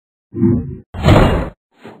A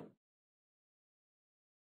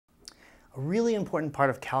really important part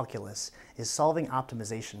of calculus is solving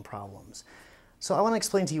optimization problems. So I want to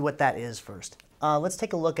explain to you what that is first. Let's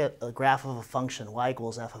take a look at a graph of a function, y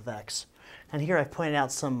equals f of x. And here I've pointed out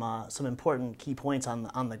some important key points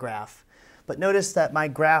on the graph. But notice that my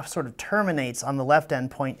graph sort of terminates on the left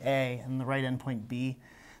end point A and the right end point B.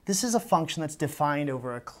 This is a function that's defined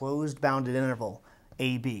over a closed bounded interval,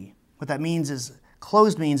 AB. What that means is,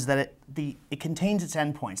 closed means that it contains its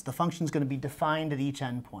endpoints. The function is going to be defined at each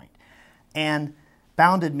endpoint. And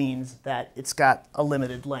bounded means that it's got a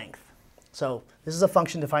limited length. So this is a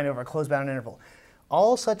function defined over a closed bounded interval.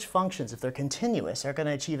 All such functions, if they're continuous, are going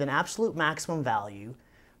to achieve an absolute maximum value,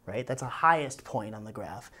 right? That's a highest point on the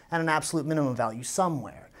graph, and an absolute minimum value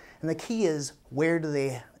somewhere. And the key is, where do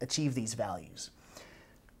they achieve these values?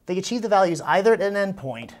 They achieve the values either at an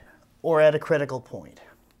endpoint or at a critical point.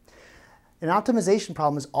 An optimization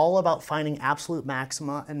problem is all about finding absolute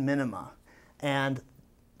maxima and minima. And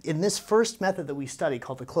in this first method that we study,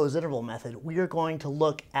 called the closed interval method, we are going to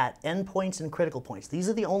look at endpoints and critical points. These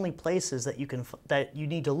are the only places that you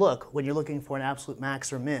need to look when you're looking for an absolute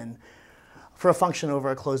max or min for a function over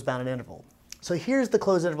a closed bounded interval. So here's the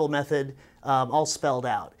closed interval method all spelled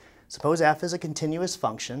out. Suppose f is a continuous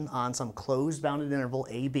function on some closed bounded interval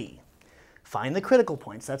ab. Find the critical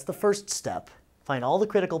points. That's the first step. Find all the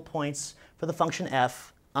critical points for the function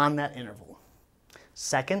f on that interval.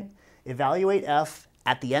 Second, evaluate f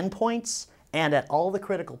at the endpoints and at all the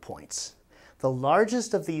critical points. The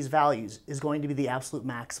largest of these values is going to be the absolute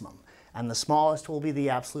maximum, and the smallest will be the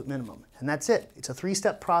absolute minimum. And that's it. It's a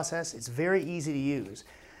three-step process. It's very easy to use.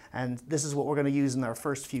 And this is what we're going to use in our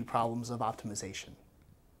first few problems of optimization.